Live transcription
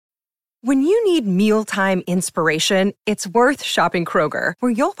When you need mealtime inspiration, it's worth shopping Kroger,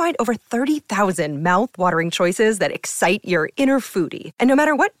 where you'll find over 30,000 mouth-watering choices that excite your inner foodie. And no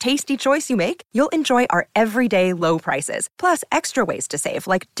matter what tasty choice you make, you'll enjoy our everyday low prices, plus extra ways to save,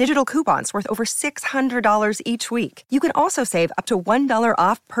 like digital coupons worth over $600 each week. You can also save up to $1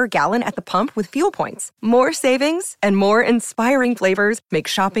 off per gallon at the pump with fuel points. More savings and more inspiring flavors make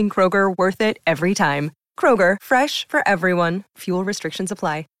shopping Kroger worth it every time. Kroger, fresh for everyone. Fuel restrictions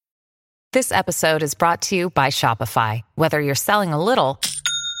apply. This episode is brought to you by Shopify. Whether you're selling a little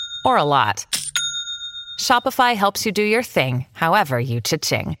or a lot, Shopify helps you do your thing, however you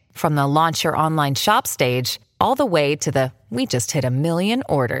cha-ching. From the launch your online shop stage, all the way to the we just hit 1 million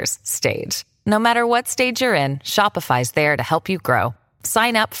orders stage. No matter what stage you're in, Shopify's there to help you grow.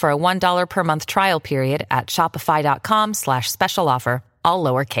 Sign up for a $1 per month trial period at shopify.com/special offer, all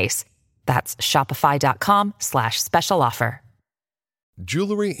lowercase. That's shopify.com/special offer.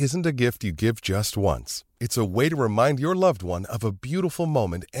 Jewelry isn't a gift you give just once. It's a way to remind your loved one of a beautiful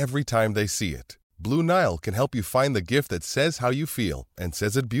moment every time they see it. Blue Nile can help you find the gift that says how you feel and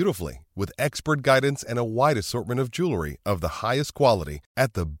says it beautifully, with expert guidance and a wide assortment of jewelry of the highest quality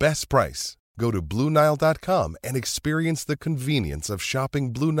at the best price. Go to BlueNile.com and experience the convenience of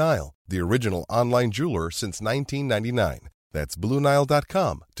shopping Blue Nile, the original online jeweler since 1999. That's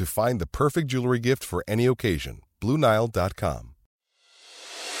BlueNile.com to find the perfect jewelry gift for any occasion. BlueNile.com.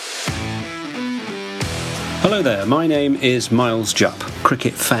 Hello there, my name is Miles Jupp,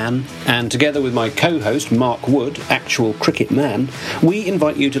 cricket fan, and together with my co-host Mark Wood, actual cricket man, we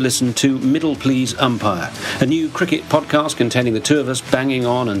invite you to listen to Middle Please Umpire, a new cricket podcast containing the two of us banging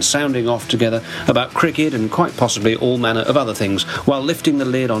on and sounding off together about cricket and quite possibly all manner of other things, while lifting the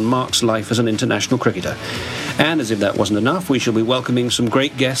lid on Mark's life as an international cricketer. And as if that wasn't enough, we shall be welcoming some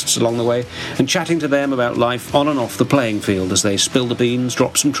great guests along the way and chatting to them about life on and off the playing field as they spill the beans,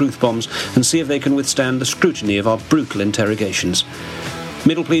 drop some truth bombs, and see if they can withstand the scrutiny of our brutal interrogations.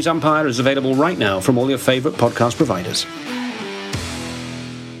 Middle Please Umpire is available right now from all your favourite podcast providers.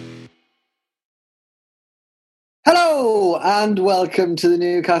 Hello and welcome to the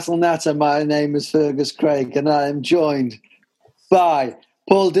Newcastle Natter. My name is Fergus Craig and I am joined by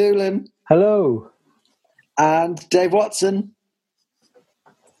Paul Doolin. Hello. And Dave Watson.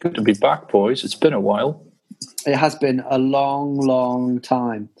 Good to be back, boys. It's been a while. It has been a long, long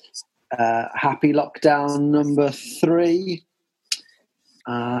time. Happy lockdown number 3.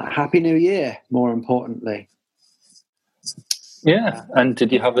 Happy New Year, more importantly. Yeah, and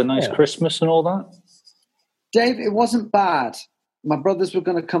did you have a nice Christmas and all that? Dave, it wasn't bad. My brothers were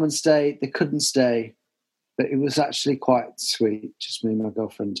going to come and stay. They couldn't stay. But it was actually quite sweet. Just me, my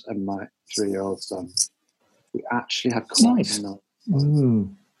girlfriend, and my 3-year-old son. We actually had quite nice. a night.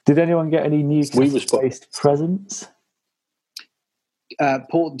 Did anyone get any Newcastle-based presents?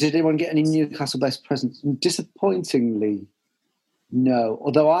 Paul, did anyone get any Newcastle-based presents? Disappointingly, no.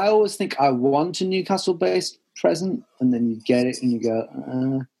 Although I always think I want a Newcastle-based present, and then you get it and you go,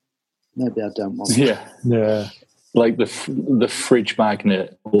 maybe I don't want it. Yeah. Like the fridge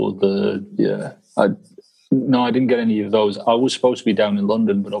magnet or No, I didn't get any of those. I was supposed to be down in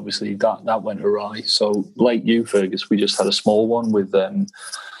London, but obviously that went awry. So, like you, Fergus, we just had a small one with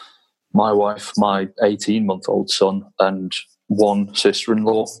my wife, my 18-month-old son, and one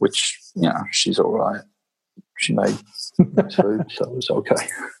sister-in-law, which, she's all right. She made nice food, so it was okay.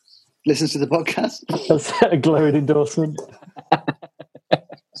 Listens to the podcast. That's a glowing endorsement.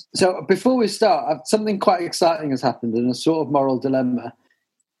 So, before we start, something quite exciting has happened in a sort of moral dilemma.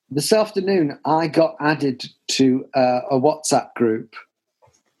 This afternoon, I got added to a WhatsApp group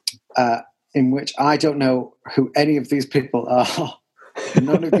in which I don't know who any of these people are.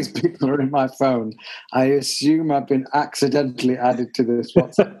 None of these people are in my phone. I assume I've been accidentally added to this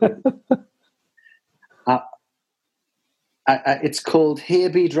WhatsApp group. It's called Here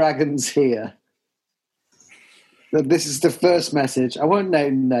Be Dragons Here. This is the first message. I won't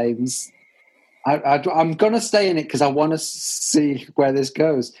name names. I'm going to stay in it because I want to see where this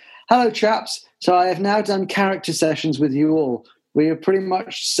goes. Hello, chaps. So I have now done character sessions with you all. We are pretty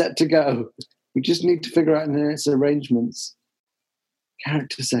much set to go. We just need to figure out the next arrangements.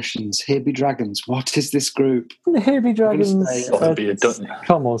 Character sessions. Here Be Dragons. What is this group? Here Be Dragons.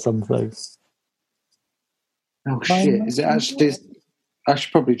 Come or something. Oh, shit. Is it actually... I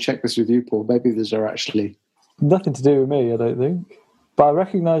should probably check this with you, Paul. Maybe these are actually... Nothing to do with me, I don't think. But I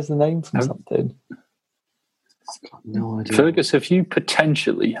recognise the name from something. I've got no idea. Fergus, have you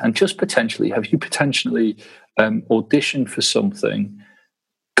potentially auditioned for something,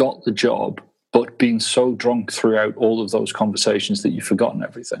 got the job, but been so drunk throughout all of those conversations that you've forgotten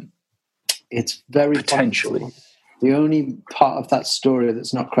everything? It's very potentially. possible. The only part of that story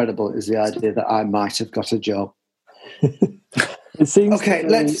that's not credible is the idea that I might have got a job. It seems Okay,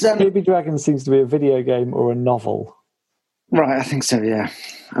 let's. Baby Dragon seems to be a video game or a novel. Right, I think so, yeah.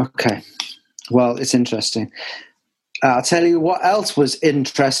 Okay. Well, it's interesting. I'll tell you what else was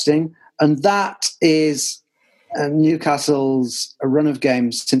interesting, and that is Newcastle's run of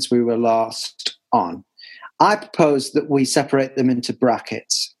games since we were last on. I propose that we separate them into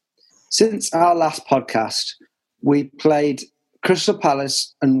brackets. Since our last podcast, we played Crystal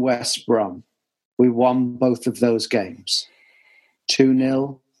Palace and West Brom. We won both of those games.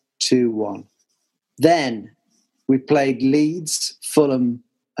 2-0, 2-1. Then we played Leeds, Fulham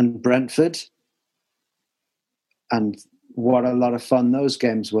and Brentford. And what a lot of fun those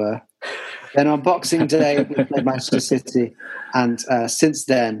games were. Then on Boxing Day, we played Manchester City. And since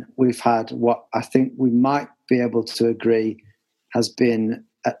then, we've had what I think we might be able to agree has been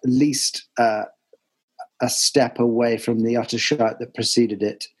at least a step away from the utter shite that preceded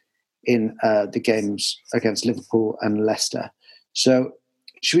it in the games against Liverpool and Leicester. So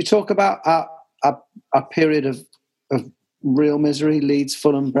should we talk about our period of real misery, Leeds,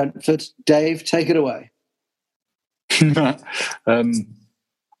 Fulham, Brentford? Dave, take it away.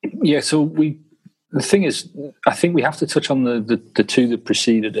 So the thing is, I think we have to touch on the two that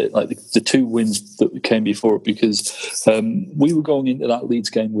preceded it, like the two wins that came before it, because we were going into that Leeds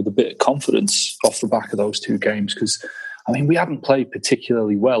game with a bit of confidence off the back of those two games. Because, I mean, we hadn't played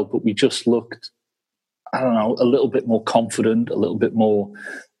particularly well, but we just looked, I don't know, a little bit more confident, a little bit more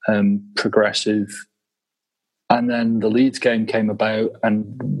progressive. And then the Leeds game came about,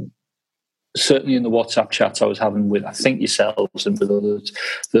 and certainly in the WhatsApp chats I was having with, I think, yourselves and with others,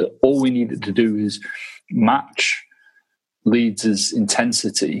 that all we needed to do is match Leeds'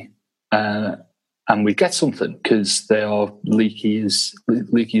 intensity and we get something, because they are leaky as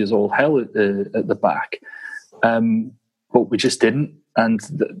all hell at the back. But we just didn't. And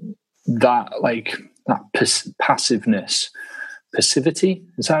that passiveness, passivity,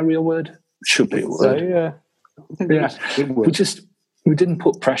 is that a real word? Should be a word. So, yeah. We didn't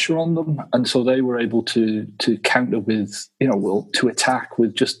put pressure on them, and so they were able to counter with, to attack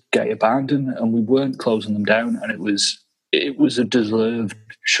with just gay abandon, and we weren't closing them down, and it was a deserved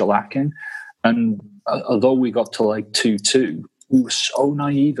shellacking. And although we got to 2-2, we were so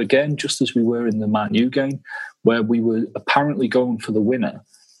naive again, just as we were in the Man U game, where we were apparently going for the winner,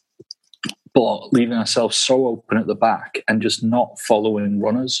 but leaving ourselves so open at the back and just not following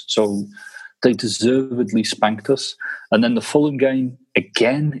runners. So they deservedly spanked us. And then the Fulham game,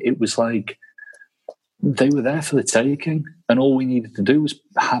 again, it was like they were there for the taking, and all we needed to do was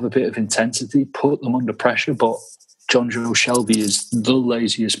have a bit of intensity, put them under pressure. But John Joe Shelby is the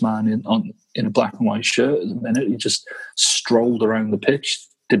laziest man in a black and white shirt at the minute. He just strolled around the pitch,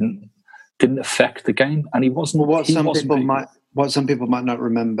 didn't affect the game, and he wasn't. What some people might not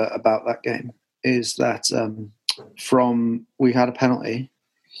remember about that game is that we had a penalty.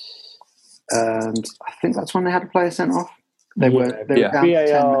 And I think that's when they had a player sent off. They were down 10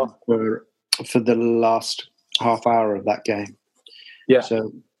 minutes for the last half hour of that game. Yeah.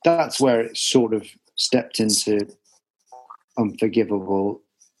 So that's where it sort of stepped into unforgivable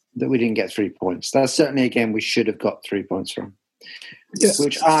that we didn't get 3 points. That's certainly a game we should have got 3 points from,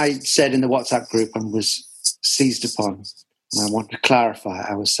 which I said in the WhatsApp group and was seized upon. And I want to clarify,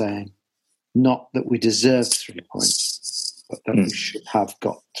 I was saying not that we deserved 3 points, but that we should have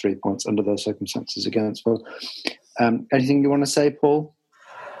got 3 points under those circumstances against Fulham. Anything you want to say, Paul?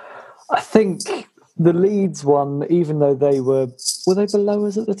 I think the Leeds one, even though they were they below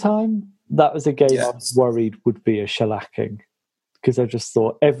us at the time? That was a game I was worried would be a shellacking, because I just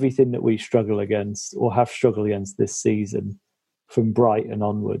thought everything that we struggle against or have struggled against this season from Brighton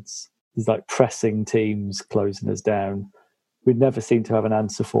onwards is like pressing teams, closing us down. We'd never seem to have an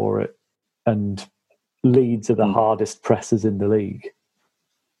answer for it. And Leeds are the hardest pressers in the league.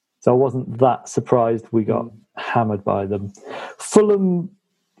 So I wasn't that surprised we got hammered by them. Fulham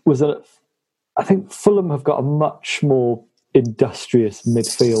I think Fulham have got a much more industrious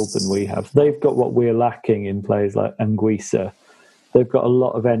midfield than we have. They've got what we're lacking in players like Anguissa. They've got a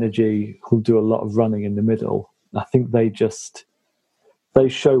lot of energy, who'll do a lot of running in the middle. I think they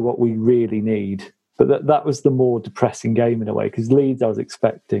show what we really need. But that was the more depressing game in a way, because Leeds I was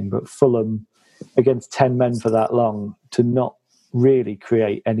expecting, but Fulham against 10 men for that long to not really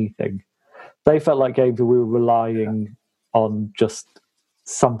create anything. They felt like games where we were relying on just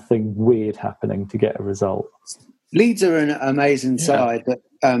something weird happening to get a result. Leeds are an amazing side that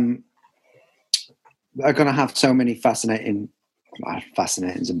are going to have so many fascinating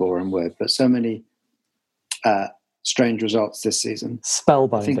is a boring word, but so many strange results this season.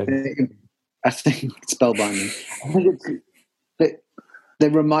 Spellbinding. I think it's spellbinding. I think they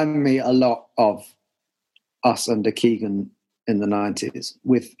remind me a lot of us under Keegan in the 90s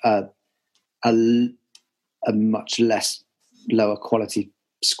with a much less lower quality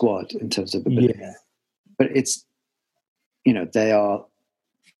squad in terms of ability. Yeah. But it's, they are,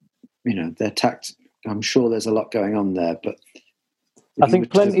 they're I'm sure there's a lot going on there, but I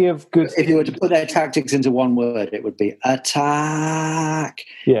think plenty of good. If you were to put their tactics into one word, it would be attack.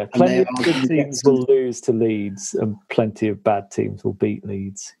 Yeah, plenty of good teams will lose to Leeds, and plenty of bad teams will beat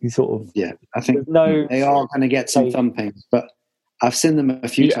Leeds. I think they are going to get some thumpings, but I've seen them a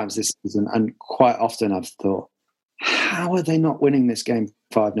few times this season, and quite often I've thought, how are they not winning this game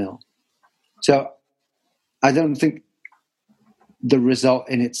 5-0? So I don't think the result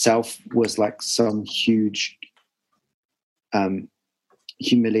in itself was like some huge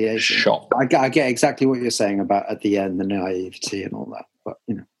humiliation. Shock. I get exactly what you're saying about at the end, the naivety and all that. But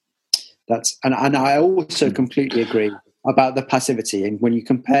that's and I also completely agree about the passivity. And when you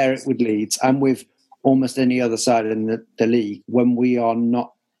compare it with Leeds and with almost any other side in the league, when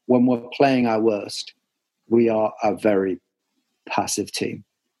we're playing our worst, we are a very passive team,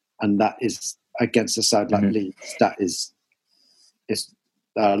 and that is against a side like Leeds. That is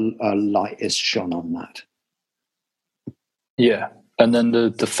a light is shone on that. Yeah. And then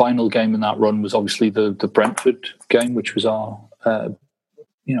the final game in that run was obviously the Brentford game, which was our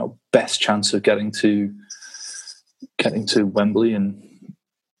best chance of getting to Wembley. And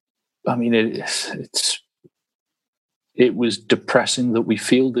I mean, it was depressing that we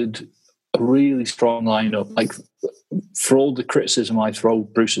fielded a really strong lineup. Like, for all the criticism I throw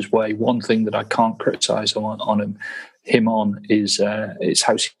Bruce's way, one thing that I can't criticise on him is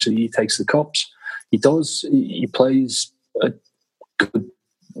how he takes the cups. He does. He plays a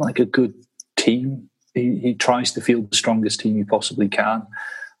good team. He tries to field the strongest team he possibly can,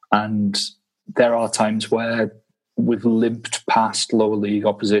 and there are times where we've limped past lower league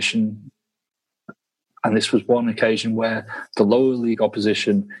opposition, and this was one occasion where the lower league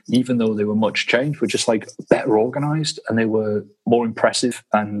opposition, even though they were much changed, were just like better organised, and they were more impressive,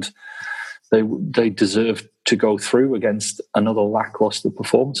 and they deserved to go through against another lacklustre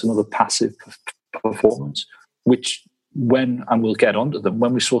performance, another passive performance, which and we'll get onto them,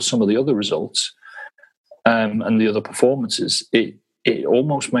 when we saw some of the other results and the other performances, it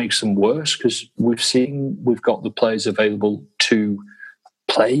almost makes them worse, because we've got the players available to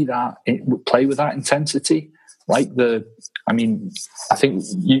play with that intensity. I think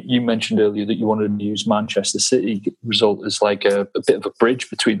you mentioned earlier that you wanted to use Manchester City result as like a bit of a bridge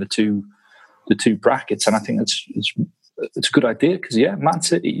between the two brackets, and I think it's a good idea, because Man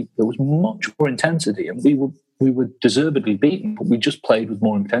City, there was much more intensity, and we were deservedly beaten, but we just played with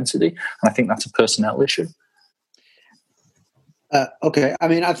more intensity, and I think that's a personnel issue. Okay, I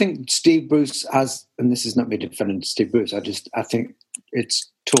mean, I think Steve Bruce has, and this is not me defending Steve Bruce, I think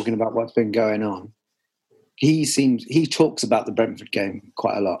it's talking about what's been going on. He talks about the Brentford game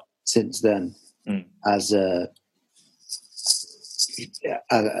quite a lot since then as a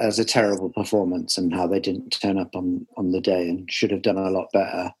terrible performance, and how they didn't turn up on the day and should have done a lot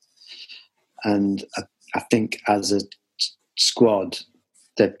better. And I think as a squad,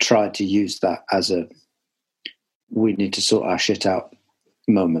 they've tried to use that as a we need to sort our shit out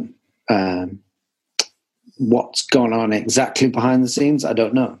moment. What's gone on exactly behind the scenes, I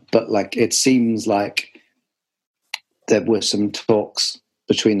don't know. But it seems like there were some talks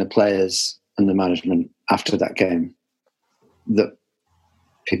between the players and the management after that game that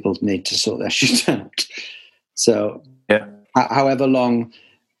people need to sort their shit out. So however long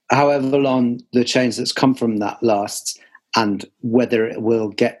the change that's come from that lasts, and whether it will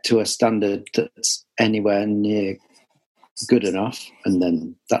get to a standard that's anywhere near good enough, and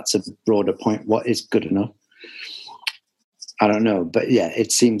then that's a broader point. What is good enough? I don't know. But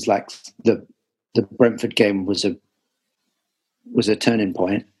it seems like the Brentford game was a turning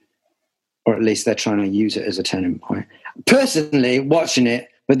point, or at least they're trying to use it as a turning point. Personally, watching it,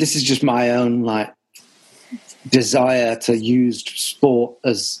 but this is just my own desire to use sport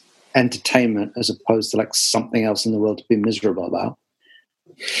as entertainment as opposed to something else in the world to be miserable about.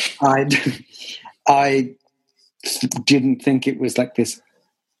 I didn't think it was this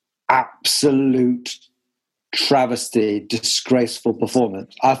absolute travesty, disgraceful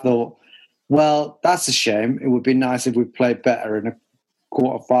performance. I thought, well, that's a shame. It would be nice if we played better in a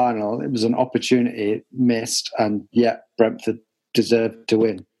quarter-final. It was an opportunity missed, and Brentford deserved to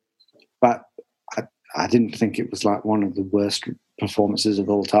win. But I didn't think it was one of the worst performances of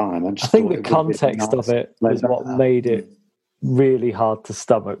all time. I think the context of it was what made it really hard to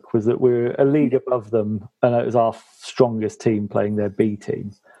stomach, was that we were a league above them, and it was our strongest team playing their B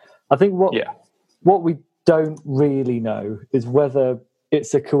team. I think what we don't really know is whether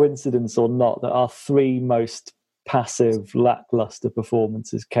it's a coincidence or not that our three most passive, lackluster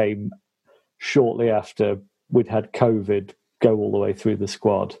performances came shortly after we'd had COVID go all the way through the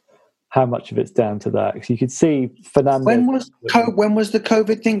squad. How much of it's down to that? Because you could see Fernando. When was the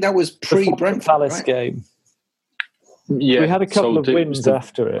COVID thing? That was pre-Brentford, Palace right? game. Yeah, we had a couple of wins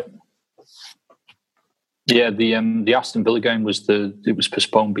after it. Yeah, the Aston Villa game was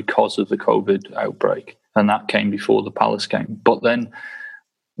postponed because of the COVID outbreak, and that came before the Palace game. But then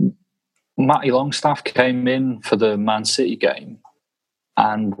Matty Longstaff came in for the Man City game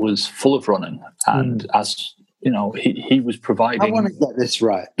and was full of running, and as you know, he was providing. I want to get this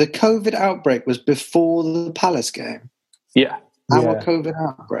right. The COVID outbreak was before the Palace game. Yeah, our COVID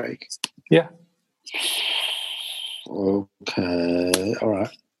outbreak. Yeah. Okay, all right.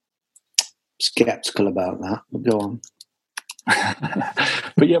 Skeptical about that, but go on.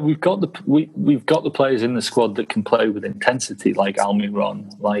 But yeah, we've got the players in the squad that can play with intensity, like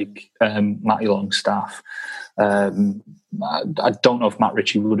Almiron, like Matty Longstaff. I don't know if Matt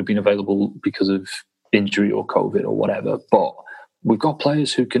Ritchie would have been available because of injury or COVID or whatever, but we've got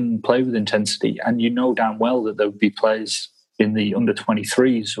players who can play with intensity, and you know damn well that there would be players in the under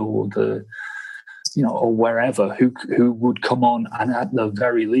 23s or the or wherever who would come on and at the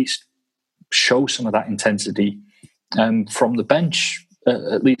very least show some of that intensity from the bench.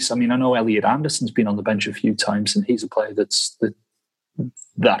 At least, I mean, I know Elliot Anderson's been on the bench a few times, and he's a player that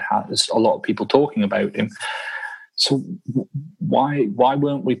has a lot of people talking about him. So why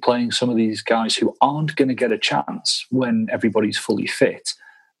weren't we playing some of these guys who aren't going to get a chance when everybody's fully fit?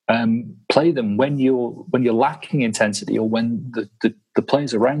 Play them when you're lacking intensity, or when the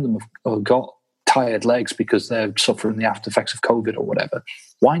players around them have got tired legs because they're suffering the after effects of COVID or whatever.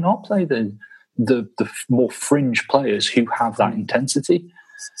 Why not play the more fringe players who have that intensity?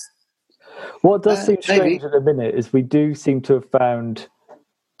 What does seem strange at the minute is we do seem to have found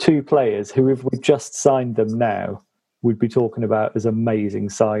two players who, if we just signed them now, we'd be talking about as amazing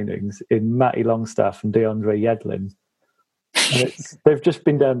signings in Matty Longstaff and DeAndre Yedlin. And they've just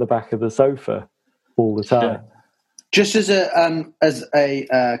been down the back of the sofa all the time. Yeah. Just as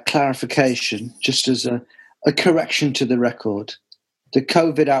a clarification, just as a correction to the record, the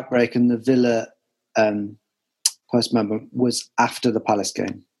COVID outbreak and the Villa post-member was after the Palace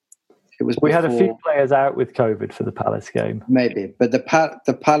game. It was. We had a few players out with COVID for the Palace game. Maybe, but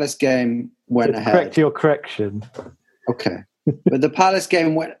the Palace game went ahead. Correct your correction. Okay, but the Palace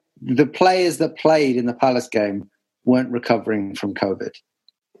game went. The players that played in the Palace game weren't recovering from COVID.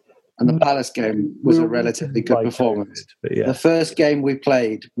 And the Palace game was a relatively good performance. COVID, The first game we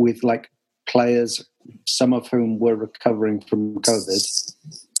played with players, some of whom were recovering from COVID,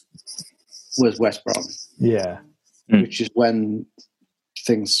 was West Brom. Yeah. Which is when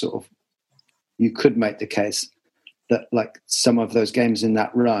things sort of, you could make the case that some of those games in that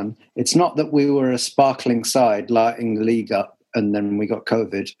run, it's not that we were a sparkling side lighting the league up and then we got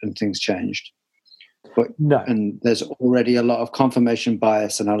COVID and things changed. But no. And there's already a lot of confirmation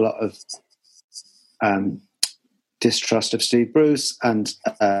bias and a lot of distrust of Steve Bruce and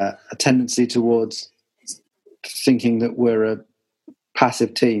a tendency towards thinking that we're a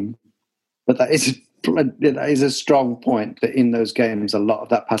passive team. But that is a strong point, that in those games, a lot of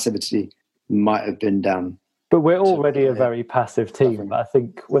that passivity might have been down. But we're already a very passive team. I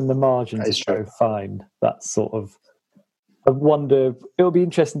think when the margins are so fine, that's sort of... I wonder, it'll be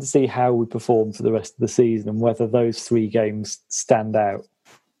interesting to see how we perform for the rest of the season and whether those three games stand out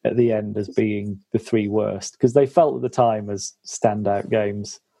at the end as being the three worst, because they felt at the time as standout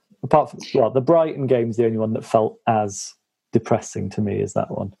games. Apart from, the Brighton game's the only one that felt as depressing to me as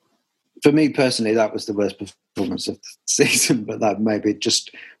that one. For me personally, that was the worst performance of the season, but that maybe just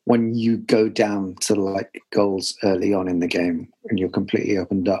when you go down to goals early on in the game and you're completely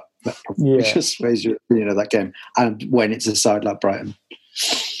opened up, that probably just sways your opinion of that game. And when it's a side like Brighton.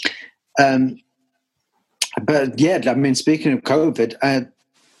 But yeah, I mean, speaking of COVID,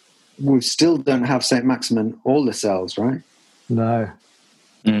 we still don't have St. Maximin or Lascelles, right? No.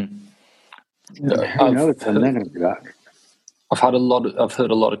 Who knows when they're going to be back? I've heard a lot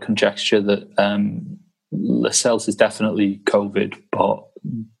of conjecture that Lascelles is definitely COVID, but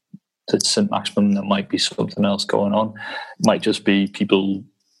that St. Maximin there might be something else going on. It might just be people,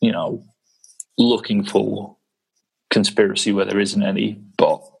 looking for conspiracy where there isn't any.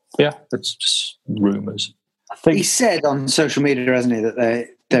 But yeah, it's just rumours. He said on social media, hasn't he, that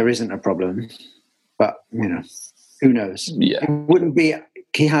there isn't a problem. But who knows? Yeah, it wouldn't be.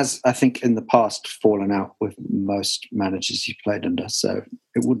 He has, I think, in the past fallen out with most managers he played under, so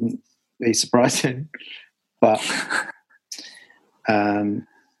it wouldn't be surprising. But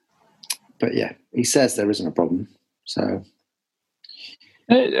But yeah, he says there isn't a problem. So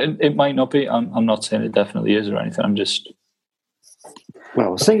it might not be. I'm not saying it definitely is or anything. I'm just.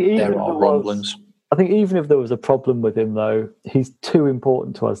 Well, I think there are rumblings. I think even if there was a problem with him, though, he's too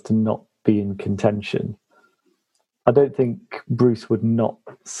important to us to not be in contention. I don't think Bruce would not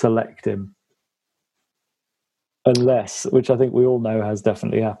select him. Unless, which I think we all know has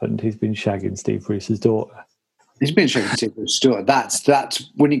definitely happened, he's been shagging Steve Bruce's daughter. He's been shagging Steve Bruce's daughter.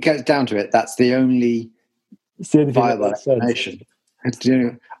 That's when it gets down to it, that's the only viable explanation.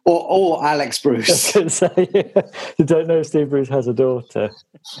 Or Alex Bruce. I was going to say, you don't know if Steve Bruce has a daughter.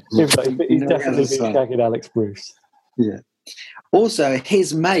 He's definitely been shagging Alex Bruce. Yeah. Also,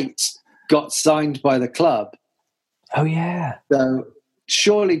 his mate got signed by the club. Oh, yeah. So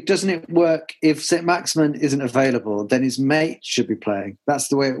surely, doesn't it work if St. Maximin isn't available, then his mate should be playing? That's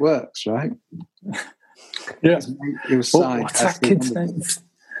the way it works, right? Yeah. His mate, he was signed. What's that kid's name?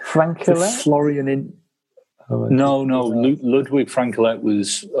 Francolet? Florian in... Oh, no. Ludwig Francolet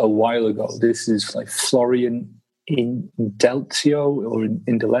was a while ago. This is like Florian Indelcio or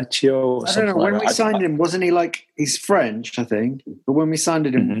Indeleccio or something. I don't know. When like we signed him, wasn't he like... He's French, I think. But when we signed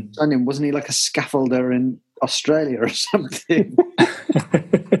him, wasn't he like a scaffolder in Australia or something?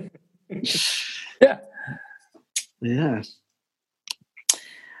 Yeah.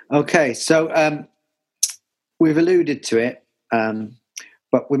 Okay, so we've alluded to it,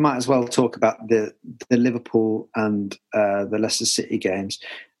 but we might as well talk about the Liverpool and the Leicester City games.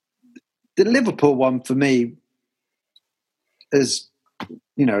 The Liverpool one for me is,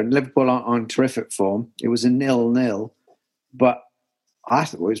 Liverpool aren't on terrific form. It was a 0-0, but I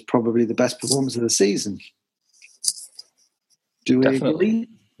thought it was probably the best performance of the season. Do we agree?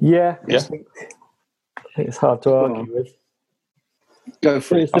 Yeah. I think it's hard to argue with. Go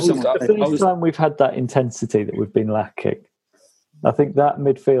for it. It's the first time we've had that intensity that we've been lacking. I think that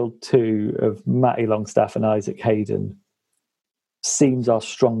midfield two of Matty Longstaff and Isaac Hayden seems our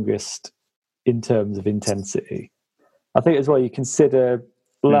strongest in terms of intensity. I think as well, you consider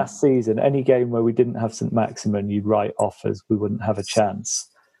last season, any game where we didn't have St. Maximin, you'd write off as we wouldn't have a chance.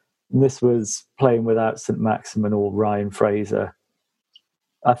 And this was playing without St. Maximin or Ryan Fraser.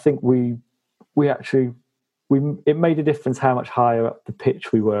 I think it made a difference how much higher up the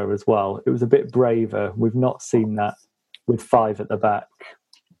pitch we were as well. It was a bit braver. We've not seen that with five at the back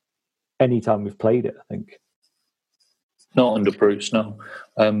anytime we've played it, I think. Not under Bruce, no.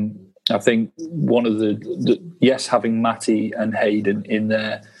 I think one of the having Matty and Hayden in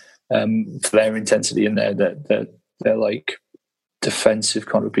there for their intensity in there, their like defensive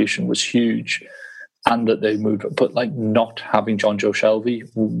contribution was huge, and that they moved. But like not having John Joe Shelvey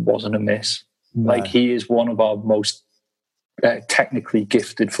wasn't a miss. No. Like he is one of our most technically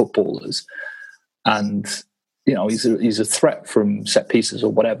gifted footballers, and he's a threat from set pieces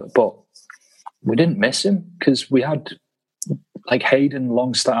or whatever. But we didn't miss him because we had like Hayden,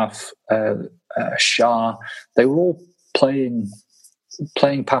 Longstaff, Shah. They were all playing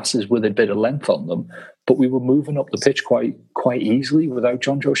passes with a bit of length on them, but we were moving up the pitch quite easily without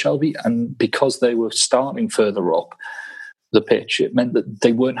John Joe Shelvey, and because they were starting further up the pitch, it meant that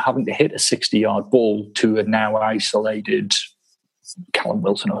they weren't having to hit a 60-yard ball to a now isolated Callum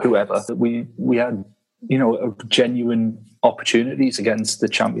Wilson or whoever. That we had, genuine opportunities against the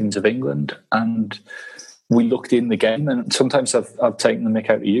champions of England, and we looked in the game. And sometimes I've taken the mick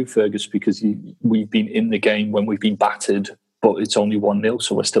out of you, Fergus, because we've been in the game when we've been battered, but it's only 1-0,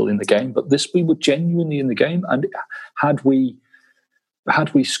 so we're still in the game. But this, we were genuinely in the game, and had we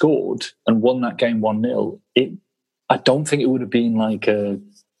scored and won that game 1-0, I don't think it would have been like a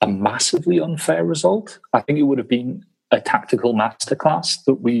massively unfair result. I think it would have been a tactical masterclass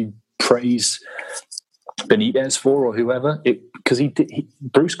that we praise Benitez for or whoever, because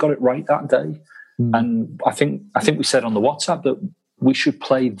Bruce got it right that day. And I think we said on the WhatsApp that we should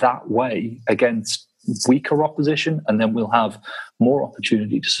play that way against weaker opposition, and then we'll have more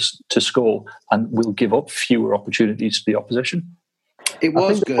opportunities to score, and we'll give up fewer opportunities to the opposition. It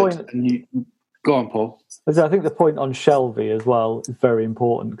was good. Go on, Paul. I think the point on Shelvey as well is very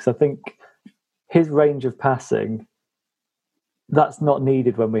important, because I think his range of passing, that's not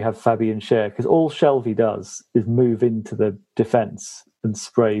needed when we have Fabian Schär, because all Shelvey does is move into the defence and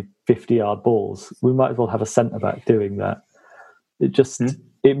spray 50-yard balls. We might as well have a centre-back doing that.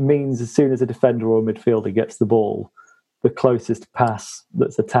 It means as soon as a defender or a midfielder gets the ball, the closest pass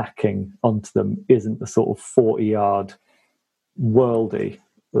that's attacking onto them isn't the sort of 40-yard worldie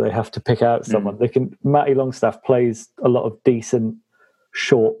where they have to pick out someone. Matty Longstaff plays a lot of decent,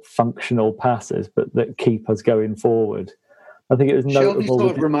 short, functional passes, but that keep us going forward. I think it was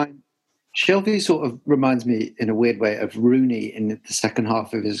notable. Shelby sort of reminds me in a weird way of Rooney in the second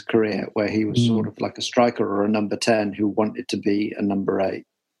half of his career, where he was sort of like a striker or a number 10 who wanted to be a number 8,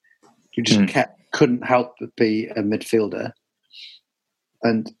 who just couldn't help but be a midfielder.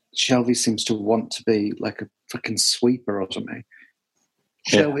 And Shelby seems to want to be like a fucking sweeper or something.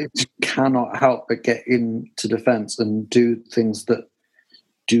 Shelby cannot help but get into defence and do things that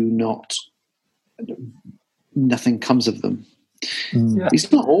nothing comes of them. Yeah.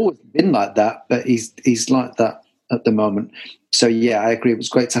 He's not always been like that, but he's like that at the moment. So yeah, I agree. It was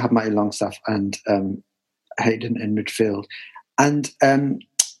great to have Matty Longstaff and Hayden in midfield. And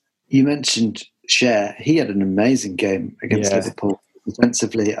you mentioned Cher. He had an amazing game against Liverpool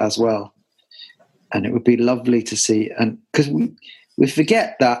defensively as well. And it would be lovely to see. And because we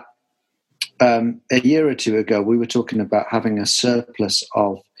forget that a year or two ago we were talking about having a surplus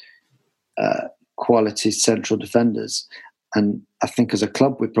of quality central defenders. And I think as a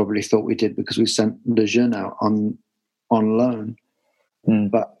club, we probably thought we did because we sent Lejeune out on loan.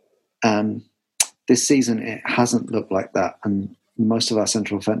 But this season, it hasn't looked like that. And most of our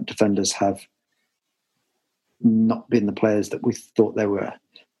central defenders have not been the players that we thought they were.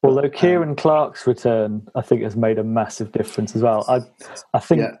 Although Kieran Clark's return, I think, has made a massive difference as well. I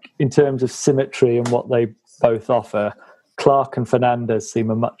think in terms of symmetry and what they both offer, Clark and Fernandez seem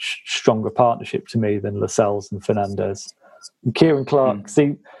a much stronger partnership to me than Lascelles and Fernandez. And Kieran Clark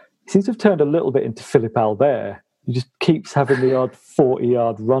seems to have turned a little bit into Philippe Albert. He just keeps having the odd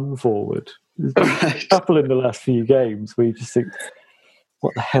 40-yard run forward. There's been a couple in the last few games where you just think,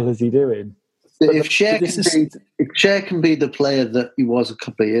 what the hell is he doing? If Cher can be the player that he was a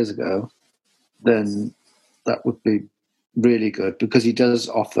couple of years ago, then that would be really good because he does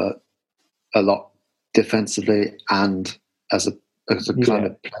offer a lot defensively and as a kind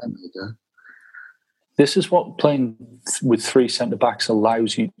of playmaker. This is what playing with 3 centre-backs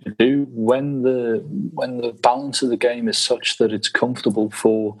allows you to do when the balance of the game is such that it's comfortable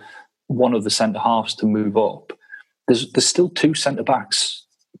for one of the centre-halves to move up. There's still 2 centre-backs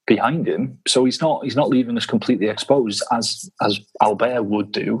behind him, so he's not leaving us completely exposed as Albert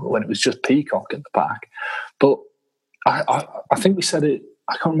would do when it was just Peacock at the back. But I think we said it,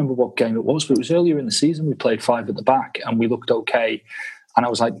 I can't remember what game it was, but it was earlier in the season. We played 5 at the back and we looked okay. And I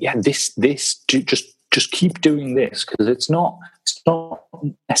was like, yeah, this just keep doing this because it's not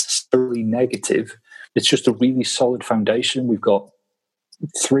necessarily negative. It's just a really solid foundation. We've got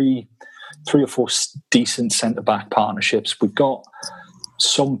three or four decent centre-back partnerships. We've got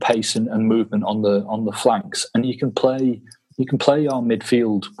some pace and movement on the flanks, and you can play our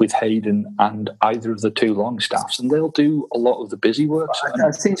midfield with Hayden and either of the 2 Longstaffs, and they'll do a lot of the busy work.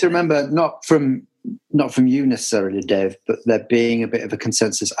 I seem to remember not from you necessarily, Dave, but there being a bit of a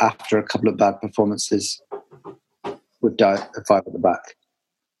consensus after a couple of bad performances with 5 at the back.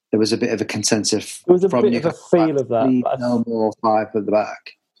 There was a bit of a consensus. There was a bit of a feel of that. No more 5 at the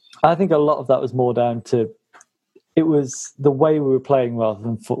back. I think a lot of that was more down to it was the way we were playing rather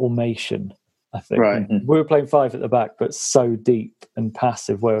than formation. I think we were playing 5 at the back, but so deep and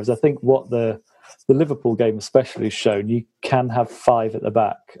passive. Whereas I think what the Liverpool game especially has shown, you can have 5 at the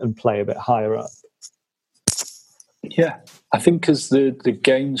back and play a bit higher up. Yeah, I think because the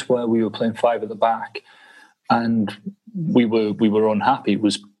games where we were playing 5 at the back and we were unhappy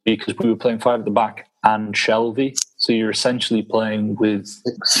was because we were playing 5 at the back and Shelby. So you're essentially playing with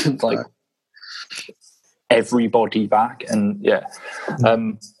like everybody back, and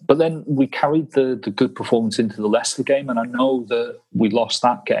but then we carried the good performance into the Leicester game, and I know that we lost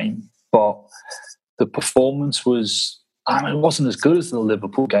that game, but the performance was, it wasn't as good as the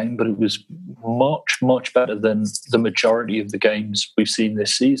Liverpool game, but it was much better than the majority of the games we've seen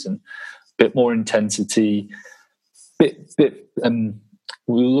this season. Bit more intensity, we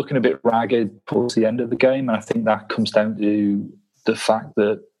were looking a bit ragged towards the end of the game, and I think that comes down to the fact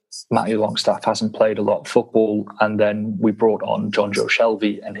that Matty Longstaff hasn't played a lot of football, and then we brought on John Joe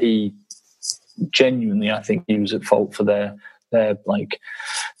Shelby, and he genuinely, I think he was at fault for their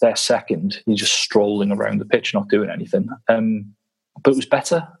second. He's just strolling around the pitch, not doing anything. But it was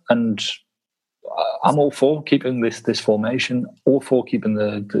better, and I'm all for keeping this formation, all for keeping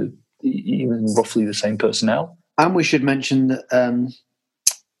the even roughly the same personnel. And we should mention that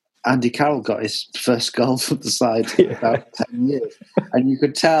Andy Carroll got his first goal for the side in about 10 years. And you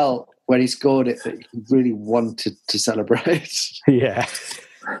could tell when he scored it that he really wanted to celebrate. Yeah.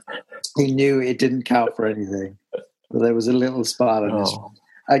 He knew it didn't count for anything. But there was a little smile on his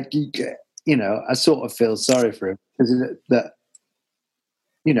face. I sort of feel sorry for him because that,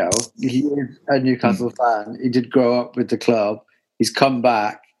 he is a Newcastle fan. He did grow up with the club. He's come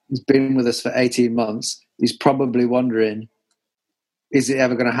back. He's been with us for 18 months. He's probably wondering, is it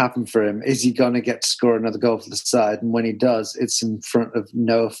ever going to happen for him? Is he going to get to score another goal for the side? And when he does, it's in front of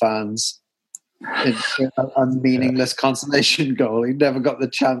no fans. In a meaningless consolation goal. He never got the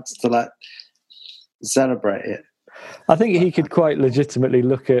chance to celebrate it. I think he could quite legitimately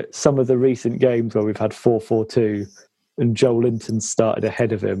look at some of the recent games where we've had 4-4-2 and Joel Linton started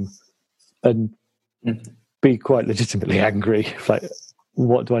ahead of him and be quite legitimately angry. Like,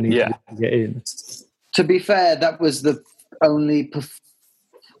 what do I need to do to get in? To be fair, that was the only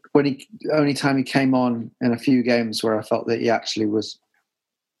time he came on in a few games where I felt that he actually was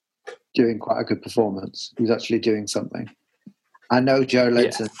doing quite a good performance. He was actually doing something. I know Joe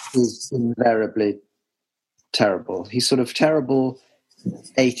Linton is invariably terrible. He's sort of terrible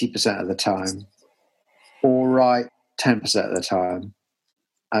 80% of the time, all right 10% of the time,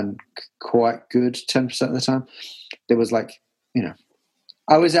 and quite good 10% of the time. There was I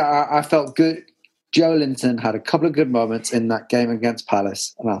felt good. Joe Linton had a couple of good moments in that game against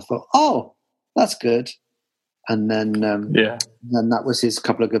Palace, and I thought, oh, that's good. And then that was his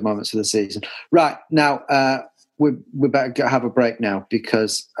couple of good moments for the season. Right, now we better have a break now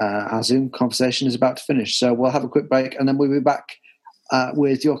because our Zoom conversation is about to finish. So we'll have a quick break and then we'll be back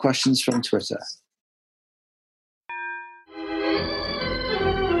with your questions from Twitter.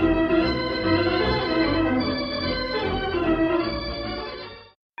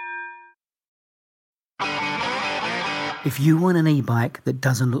 If you want an e-bike that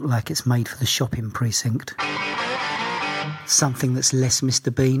doesn't look like it's made for the shopping precinct, something that's less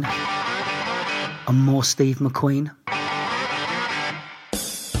Mr. Bean and more Steve McQueen,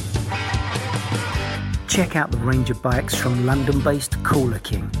 check out the range of bikes from London-based Cooler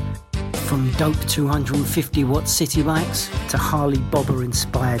King. From dope 250-watt city bikes to Harley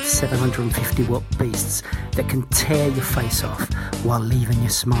Bobber-inspired 750-watt beasts that can tear your face off while leaving your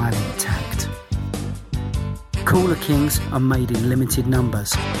smile intact. Cooler Kings are made in limited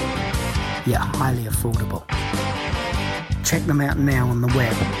numbers, yet highly affordable. Check them out now on the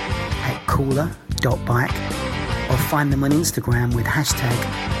web at cooler.bike or find them on Instagram with hashtag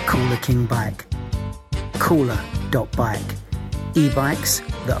CoolerKingBike. Cooler.bike. E-bikes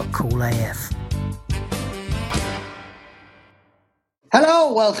that are cool AF.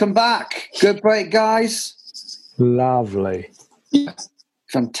 Hello, welcome back. Good break, guys. Lovely.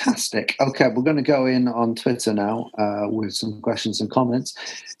 Fantastic. Okay, we're going to go in on Twitter now with some questions and comments.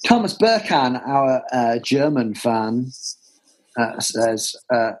 Thomas Burkhan, our German fan, says,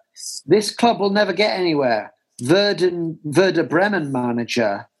 this club will never get anywhere. Werder Bremen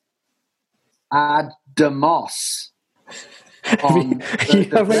manager Ad Moss. You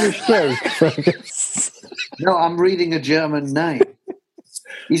having a stroke, Fergus? No, I'm reading a German name.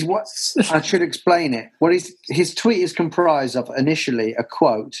 He's what I should explain it. What his tweet is comprised of initially a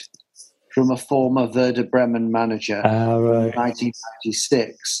quote from a former Werder Bremen manager in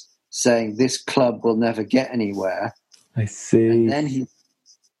 1996 saying this club will never get anywhere. I see. And then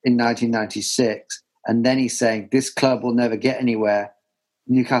in 1996, and then he's saying this club will never get anywhere.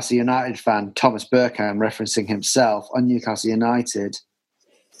 Newcastle United fan Thomas Burkham referencing himself on Newcastle United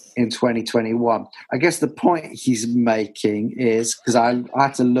in 2021. I guess the point he's making is, because I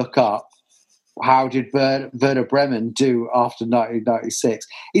had to look up how did Werder Bremen do after 1996.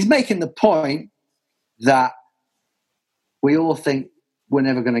 He's making the point that we all think we're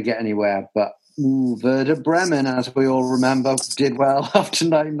never going to get anywhere, but Werder Bremen, as we all remember, did well after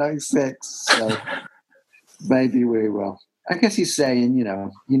 1996. So maybe we will. I guess he's saying,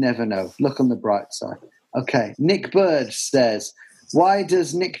 you never know. Look on the bright side. Okay. Nick Bird says, why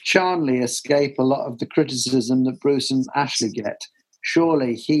does Nick Charnley escape a lot of the criticism that Bruce and Ashley get?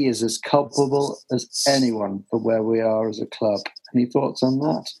 Surely he is as culpable as anyone for where we are as a club. Any thoughts on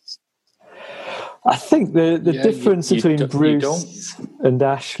that? I think the difference between Bruce and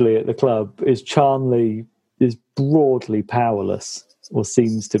Ashley at the club is Charnley is broadly powerless, or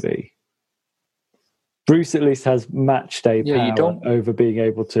seems to be. Bruce at least has match day power over being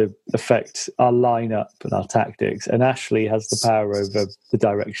able to affect our lineup and our tactics, and Ashley has the power over the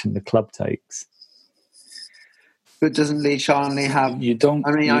direction the club takes. But doesn't Lee Charnley have?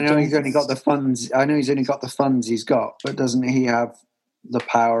 I know he's only got the funds. I know he's only got the funds he's got, but doesn't he have the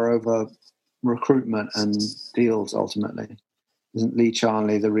power over recruitment and deals ultimately? Isn't Lee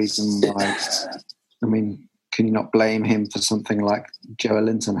Charnley the reason why? I mean, can you not blame him for something like Joe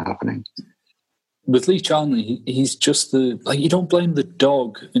Linton happening? With Lee Charnley, he's just you don't blame the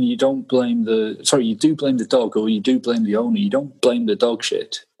dog and you don't blame you do blame the dog or you do blame the owner. You don't blame the dog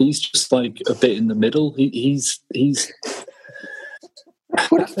shit. He's just like a bit in the middle. He's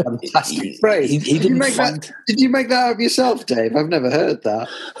what a fantastic phrase. Did you make that up yourself, Dave? I've never heard that.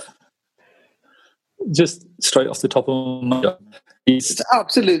 just straight off the top of my head, it's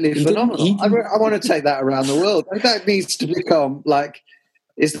absolutely phenomenal. I want to take that around the world. That needs to become like,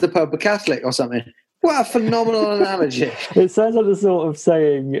 is the Pope a Catholic or something? What a phenomenal analogy. It sounds like the sort of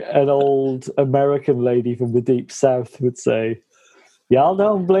saying an old American lady from the Deep South would say, y'all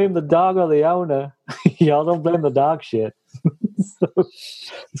don't blame the dog or the owner. Y'all don't blame the dog shit. So,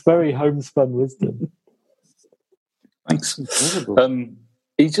 it's very homespun wisdom. Thanks.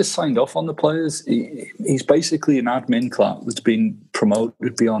 He just signed off on the players. He's basically an admin clerk that's been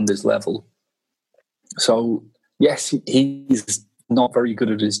promoted beyond his level. So, yes, he's not very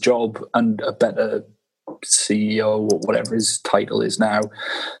good at his job, and a better CEO or whatever his title is now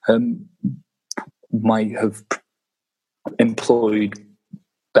might have employed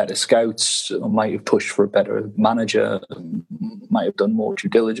better scouts, or might have pushed for a better manager, might have done more due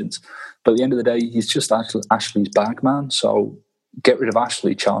diligence. But at the end of the day, he's just Ashley's bag man. So get rid of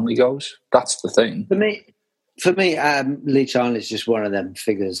Ashley, Charnley goes. That's the thing. For me, Lee Charnley is just one of them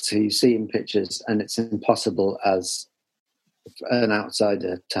figures who you see in pictures, and it's impossible as an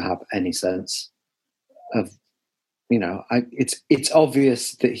outsider to have any sense of, it's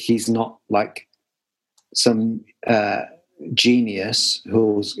obvious that he's not like some genius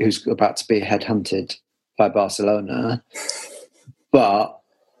who's about to be headhunted by Barcelona, but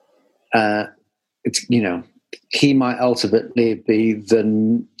it's he might ultimately be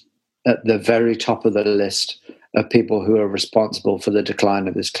at the very top of the list of people who are responsible for the decline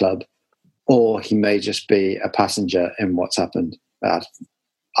of this club, or he may just be a passenger in what's happened. I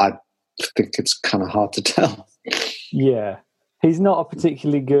think it's kind of hard to tell. Yeah, he's not a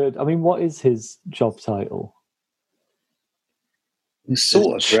particularly good. I mean, what is his job title? He's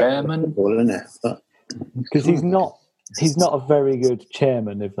sort of chairman, isn't it? Because he's not a very good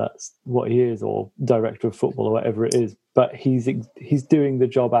chairman, if that's what he is, or director of football, or whatever it is. But he's doing the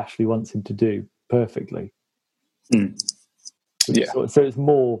job Ashley wants him to do perfectly. Yeah. So it's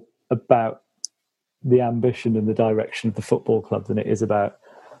more about the ambition and the direction of the football club than it is about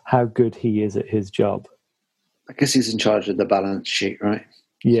how good he is at his job. I guess he's in charge of the balance sheet, right?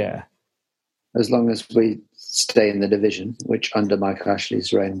 Yeah. As long as we stay in the division, which under Mike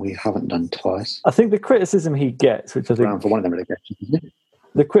Ashley's reign we haven't done twice. I think the criticism he gets, which I think around for one of them relegations,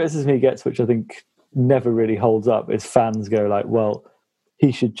 the criticism he gets, which I think never really holds up, is fans go like, well,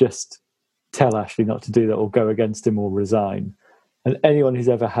 he should just tell Ashley not to do that, or go against him, or resign. And anyone who's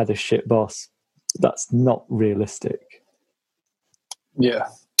ever had a shit boss, that's not realistic. Yeah.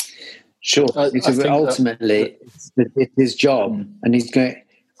 Sure. Ultimately, it's his job, and he's going.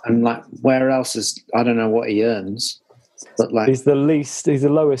 And like, where else is? I don't know what he earns, but like, he's the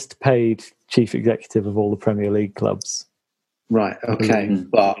lowest paid chief executive of all the Premier League clubs. Right. Okay,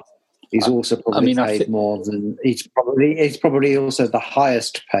 but he's also probably paid more than he's probably also the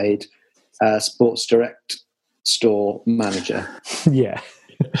highest paid Sports Direct store manager. Yeah.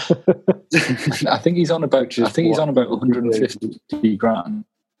 I think he's on about 150 grand.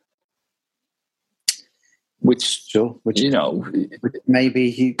 Which maybe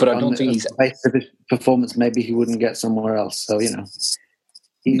he. But I don't think he's based on his performance. Maybe he wouldn't get somewhere else. So he's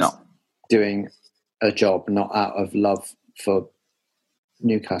doing a job not out of love for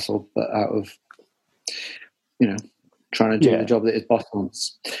Newcastle, but out of trying to do the job that his boss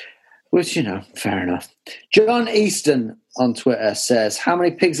wants. Which fair enough. John Easton on Twitter says, "How many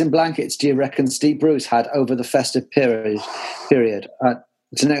pigs in blankets do you reckon Steve Bruce had over the festive period?"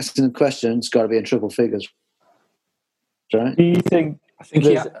 It's an excellent question. It's got to be in triple figures. Right? Do you think? I think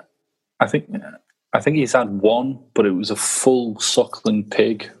he's had one, but it was a full suckling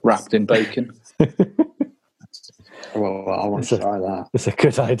pig wrapped in bacon. Well, I want to try that. It's a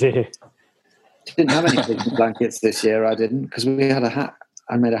good idea. Didn't have any pigs in blankets this year. I didn't, because we had I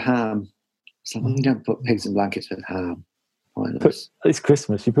made a ham. It's like, well, you don't put pigs in blankets with ham. It's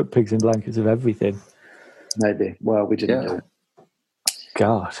Christmas. You put pigs in blankets with everything. Maybe. Well, we didn't do it.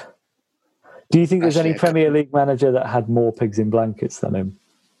 God. Do you think there's any Premier League manager that had more pigs in blankets than him?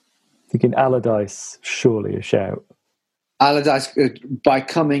 Thinking Allardyce, surely a shout. Allardyce, by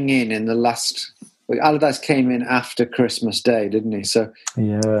coming in the last... Allardyce came in after Christmas Day, didn't he? So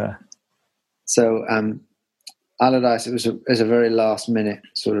yeah. So Allardyce, it was a very last-minute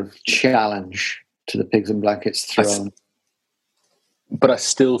sort of challenge to the pigs in blankets throne. But I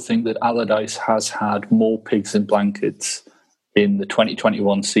still think that Allardyce has had more pigs in blankets in the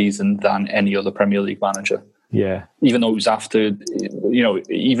 2021 season than any other Premier League manager. Yeah. Even though it was after,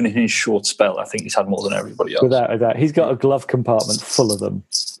 even in his short spell, I think he's had more than everybody else. Without a doubt. He's got a glove compartment full of them.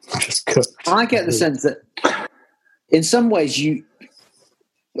 Just cooked. I get the sense that in some ways a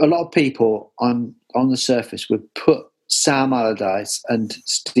lot of people on the surface would put Sam Allardyce and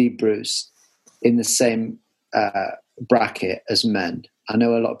Steve Bruce in the same bracket as men. I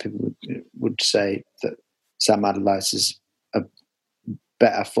know a lot of people would say that Sam Allardyce is a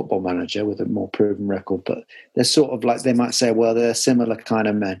better football manager with a more proven record, but they're sort of like, they might say, well, they're similar kind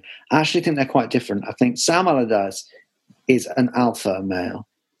of men. I actually think they're quite different. I think Sam Allardyce is an alpha male.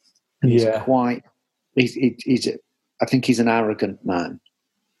 And he's I think he's an arrogant man.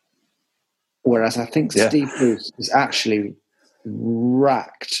 Whereas I think Steve Bruce is actually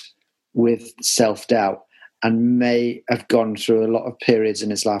racked with self-doubt and may have gone through a lot of periods in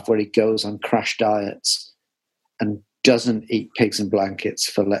his life where he goes on crash diets and doesn't eat pigs and blankets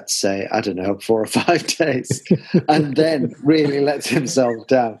for, let's say, 4 or 5 days, and then really lets himself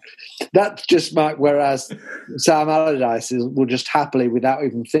down. That just might, whereas Sam Allardyce will just happily, without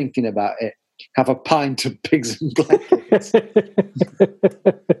even thinking about it, have a pint of pigs and blankets.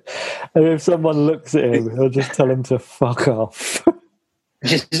 And if someone looks at him, he'll just tell him to fuck off.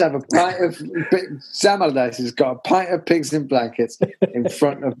 Just have a pint of... Sam Allardyce has got a pint of pigs and blankets in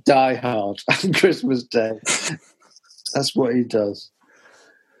front of Die Hard on Christmas Day. That's what he does.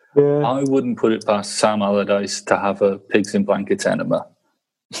 Yeah. I wouldn't put it past Sam Allardyce to have a pigs in blankets enema.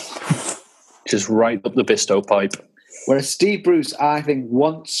 Just right up the Bisto pipe. Whereas Steve Bruce, I think,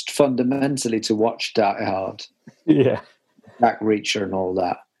 wants fundamentally to watch Die Hard. Yeah. Jack Reacher and all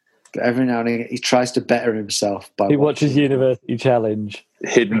that. But every now and again, he tries to better himself by He watches University Challenge.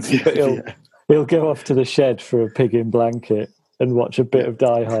 Hidden. He'll go off to the shed for a pig in blanket and watch a bit of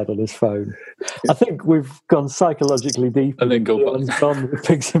Die Hard on his phone. I think we've gone psychologically deep and then gone with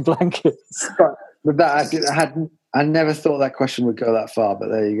pigs in blankets. But that I never thought that question would go that far, but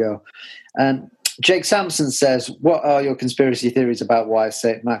there you go. And Jake Sampson says, "What are your conspiracy theories about why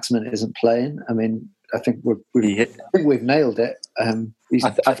St. Maximin isn't playing?" I mean, I think we've nailed it. I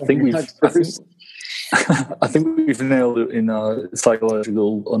think we've nailed it in our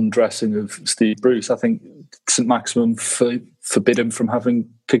psychological undressing of Steve Bruce. I think St. Maximin forbid him from having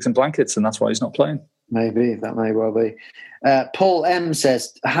pigs and blankets, and that's why he's not playing. Maybe, that may well be. Paul M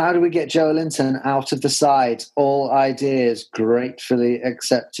says, how do we get Joe Linton out of the side? All ideas gratefully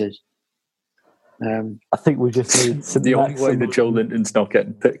accepted. I think we just need some the only way that Joe Linton's not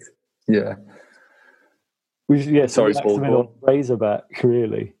getting picked. Yeah. Sorry, on Razorback,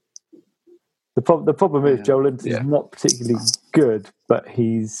 really. The problem is Joe Linton's not particularly good, but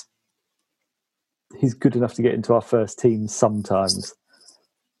he's good enough to get into our first team sometimes.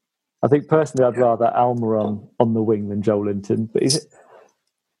 I think personally I'd rather Almiron on the wing than Joe Linton, but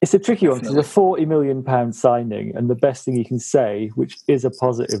it's a tricky one because it's a £40 million signing, and the best thing you can say, which is a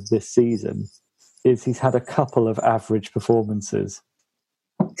positive this season, is he's had a couple of average performances.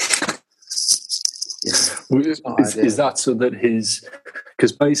 Is that so that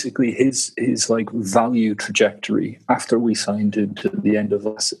because basically his like value trajectory after we signed him to the end of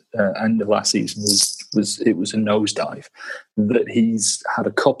last season was a nosedive, that he's had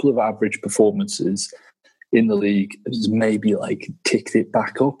a couple of average performances in the league, has maybe like ticked it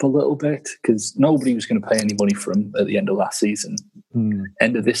back up a little bit because nobody was going to pay any money for him at the end of last season.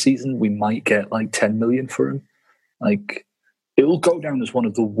 End of this season we might get like 10 million for him. Like, it will go down as one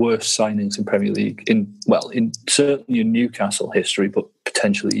of the worst signings in Premier League, in certainly in Newcastle history, but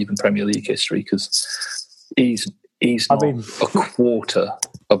potentially even Premier League history, because he's not a quarter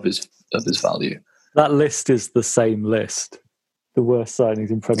of his value. That list is the same list. The worst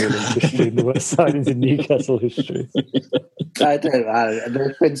signings in Premier League history and the worst signings in Newcastle history.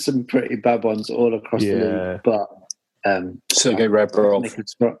 There's been some pretty bad ones all across the league, but Sergei Rebrov.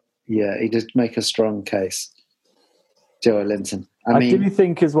 He did make a strong case. Joe Linton. I do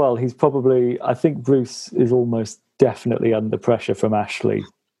think as well, I think Bruce is almost definitely under pressure from Ashley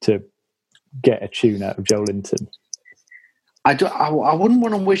to get a tune out of Joe Linton. I wouldn't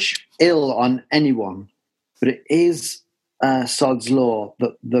want to wish ill on anyone, but it is sod's law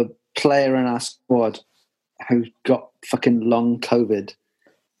that the player in our squad who got fucking long COVID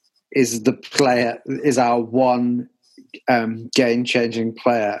is our one game-changing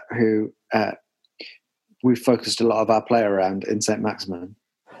player who we focused a lot of our play around in St. Maximin,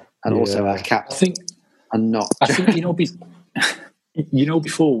 and also our captain. I think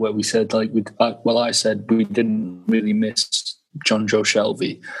before where we said I said we didn't really miss John Joe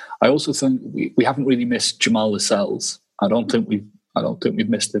Shelby. I also think we haven't really missed Jamal Lascelles. I don't think we've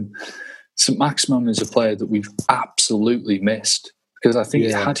missed him. St. Maximin is a player that we've absolutely missed, because I think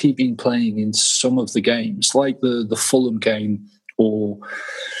had he been playing in some of the games, like the Fulham game or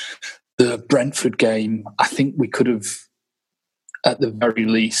the Brentford game, I think we could have, at the very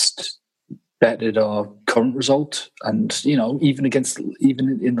least, bettered our current result. And even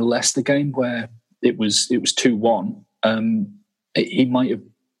in the Leicester game where it was 2-1, he might have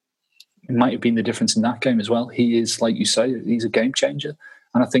might have been the difference in that game as well. He is, like you say, he's a game changer.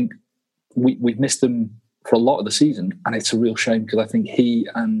 And I think we've missed him for a lot of the season, and it's a real shame because I think he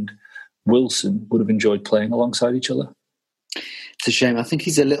and Wilson would have enjoyed playing alongside each other. It's a shame. I think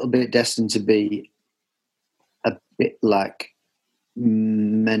he's a little bit destined to be a bit like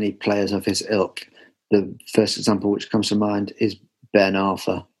many players of his ilk. The first example which comes to mind is Ben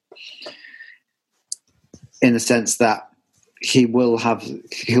Arthur, in the sense that he will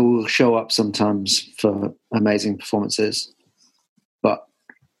show up sometimes for amazing performances, but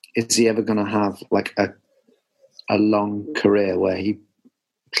is he ever going to have like a long career where he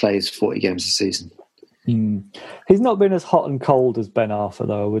plays 40 games a season? He's not been as hot and cold as Ben Arthur,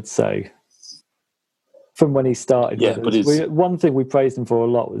 though, I would say, from when he started. Yeah, but one thing we praised him for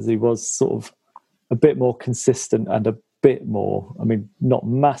a lot was he was sort of a bit more consistent and a bit more, I mean, not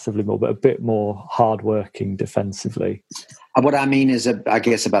massively more, but a bit more hardworking defensively. What I mean is, I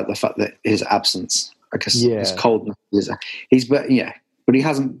guess, about the fact that his absence, I guess, his coldness, but he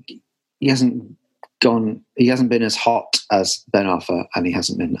hasn't been as hot as Ben Arthur, and he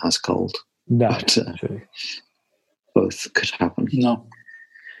hasn't been as cold. No, but, both could happen. No.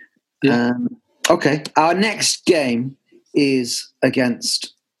 Yeah. Okay, our next game is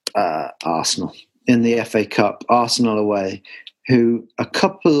against Arsenal in the FA Cup. Arsenal away, who a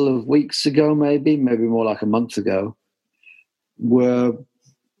couple of weeks ago, maybe more like a month ago, were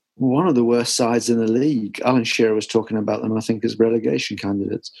one of the worst sides in the league. Alan Shearer was talking about them, I think, as relegation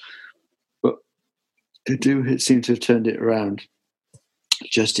candidates. But they do seem to have turned it around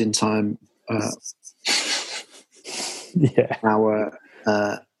just in time. Our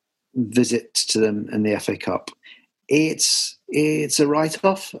visit to them in the FA Cup. It's a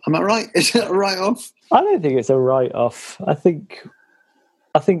write-off. Am I right? Is it a write-off? I don't think it's a write-off. I think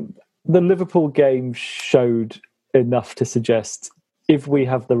the Liverpool game showed enough to suggest if we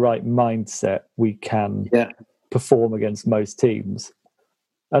have the right mindset, we can perform against most teams.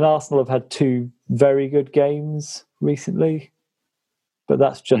 And Arsenal have had 2 very good games recently, but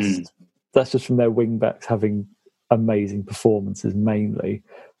that's just from their wing-backs having amazing performances mainly.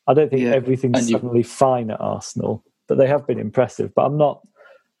 I don't think everything's suddenly fine at Arsenal, but they have been impressive. But I'm not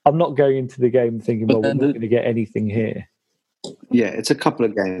going into the game thinking, well, we're not going to get anything here. Yeah, it's a couple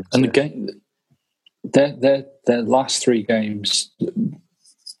of games. And the game, their last 3 games,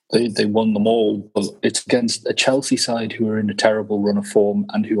 they won them all. But it's against a Chelsea side who are in a terrible run of form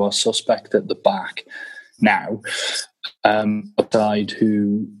and who are suspect at the back now. A side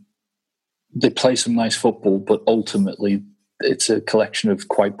who they play some nice football, but ultimately it's a collection of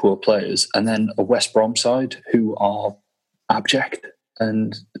quite poor players. And then a West Brom side who are abject,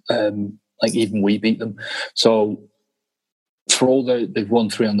 and even we beat them. So for all they've won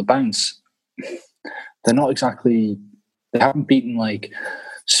 3 on the bounce, they're not exactly. They haven't beaten like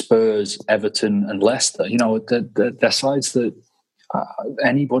Spurs, Everton, and Leicester. You know, they're sides that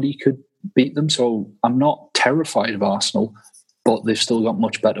anybody could beat them. So I'm not terrified of Arsenal, but they've still got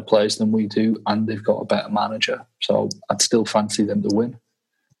much better players than we do, and they've got a better manager. So I'd still fancy them to win.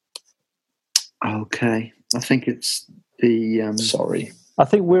 Okay, I think it's the. Sorry. I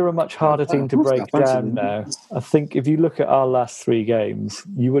think we're a much harder team to break down now. I think if you look at our last 3 games,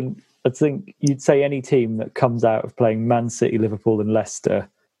 I think you'd say any team that comes out of playing Man City, Liverpool and Leicester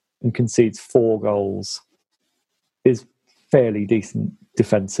and concedes 4 goals is fairly decent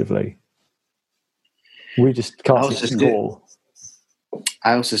defensively. We just can't see a goal.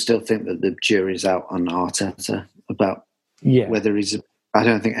 I also still think that the jury's out on Arteta about whether he's. I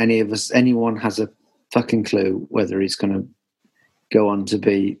don't think anyone has a fucking clue whether he's going to go on to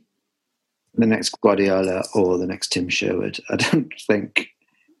be the next Guardiola or the next Tim Sherwood. I don't think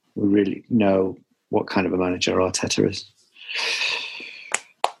we really know what kind of a manager Arteta is.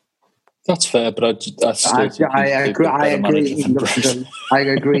 That's fair, but I agree. I agree.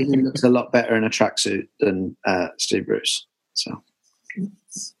 He looks a lot better in a tracksuit than Steve Bruce. So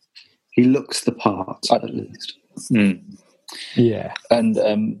he looks the part, at least. Yeah, and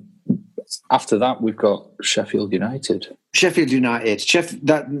after that, we've got Sheffield United.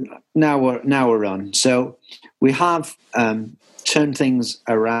 Now we're on. So we have turned things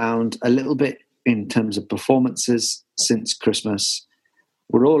around a little bit in terms of performances since Christmas.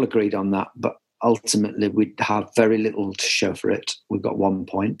 We're all agreed on that, but ultimately we have very little to show for it. We've got 1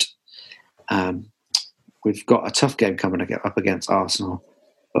 point. We've got a tough game coming up against Arsenal,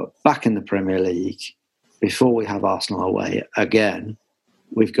 but back in the Premier League, before we have Arsenal away again,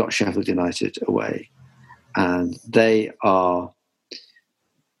 we've got Sheffield United away, and they are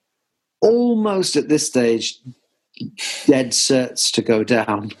almost at this stage dead certs to go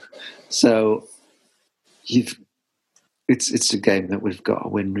down. So it's a game that we've got to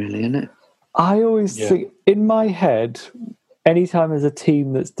win, really, isn't it? I always think, in my head, anytime there's a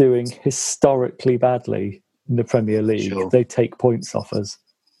team that's doing historically badly in the Premier League, they take points off us.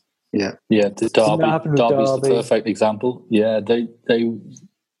 Yeah. Yeah, Derby's the perfect example. Yeah,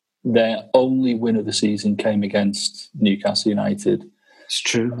 their only win of the season came against Newcastle United. It's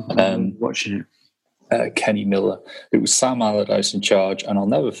true. I'm watching it. Kenny Miller. It was Sam Allardyce in charge, and I'll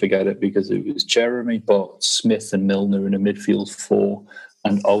never forget it because it was Jeremy Bott, Smith and Milner in a midfield four,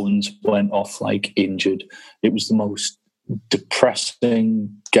 and Owens went off like injured. It was the most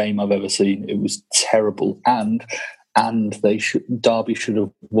depressing game I've ever seen. It was terrible, and Derby should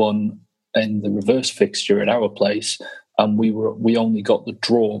have won in the reverse fixture at our place, and we only got the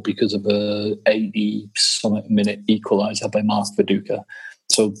draw because of a 80-something minute equaliser by Mark Viduka.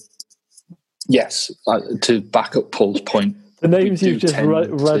 So, yes, to back up Paul's point, the names you've just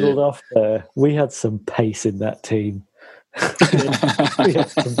rattled off there, we had some pace in that team. We had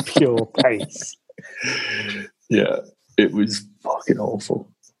some pure pace. Yeah, it was fucking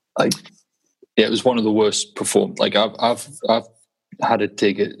awful. It was one of the worst performed. I've had a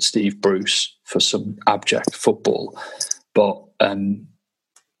dig at Steve Bruce for some abject football, but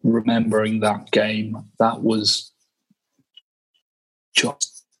remembering that game, that wasn't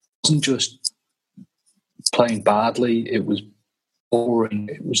just playing badly. It was boring.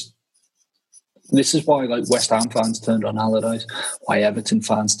 This is why West Ham fans turned on Allardyce, why Everton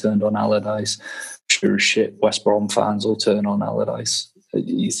fans turned on Allardyce. Sure as shit, West Brom fans will turn on Allardyce.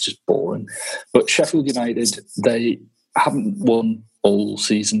 He's just boring. But Sheffield United, they haven't won all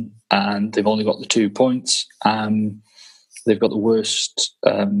season, and they've only got the 2 points. They've got the worst.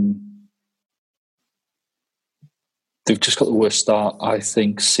 They've just got the worst start, I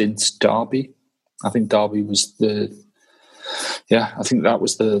think, since Derby. I think Derby was I think that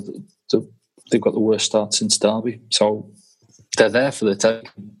was they've got the worst start since Derby. So they're there for the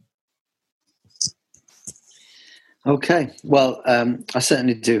taking. Okay, well, I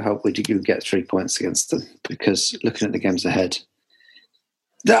certainly do hope we do get 3 points against them, because looking at the games ahead,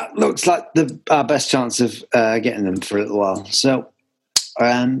 that looks like our best chance of getting them for a little while. So,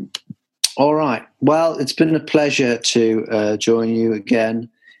 all right. Well, it's been a pleasure to join you again.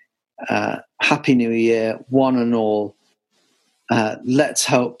 Happy New Year, one and all. Let's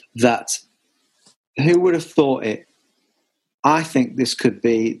hope that, who would have thought it? I think this could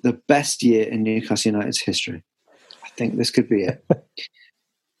be the best year in Newcastle United's history. I think this could be it.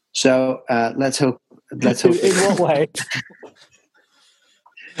 So let's hope. In what way?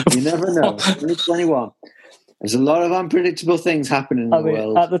 You never know. 2021. There's a lot of unpredictable things happening in the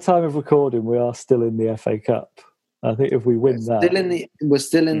world. At the time of recording, we are still in the FA Cup. I think if we win we're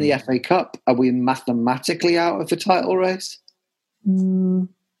still in the FA Cup. Are we mathematically out of the title race? No,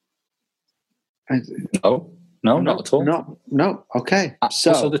 not at all. No. Okay.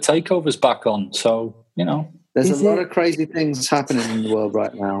 So the takeover's back on. So there's a lot of crazy things happening in the world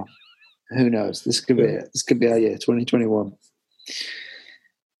right now. Who knows? This could be it. This could be our year, 2021.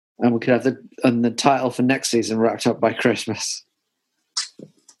 And we could have the title for next season wrapped up by Christmas.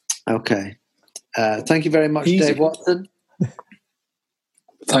 Okay. Thank you very much, Dave Watson.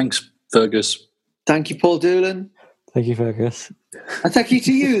 Thanks, Fergus. Thank you, Paul Doolan. Thank you, Fergus. And thank you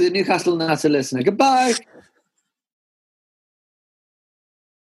to you, the Newcastle Natter listener. Goodbye.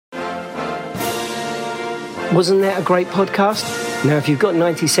 Wasn't that a great podcast? Now, if you've got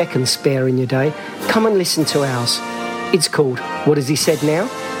 90 seconds spare in your day, come and listen to ours. It's called What Has He Said Now?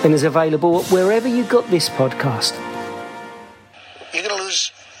 And is available wherever you got this podcast. You're going to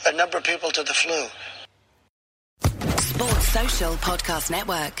lose a number of people to the flu. Sports Social Podcast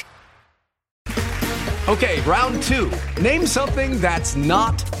Network. Okay, round 2. Name something that's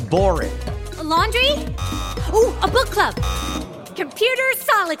not boring. A laundry? Ooh, a book club. Computer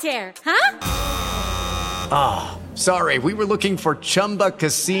solitaire, huh? Ah, sorry, we were looking for Chumba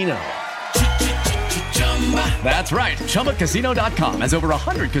Casino. That's right, ChumbaCasino.com has over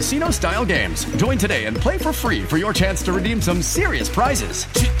 100 casino-style games. Join today and play for free for your chance to redeem some serious prizes.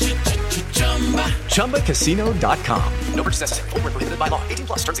 ChumbaCasino.com. No purchase necessary. Void where prohibited by law. 18+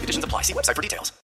 terms and conditions apply. See website for details.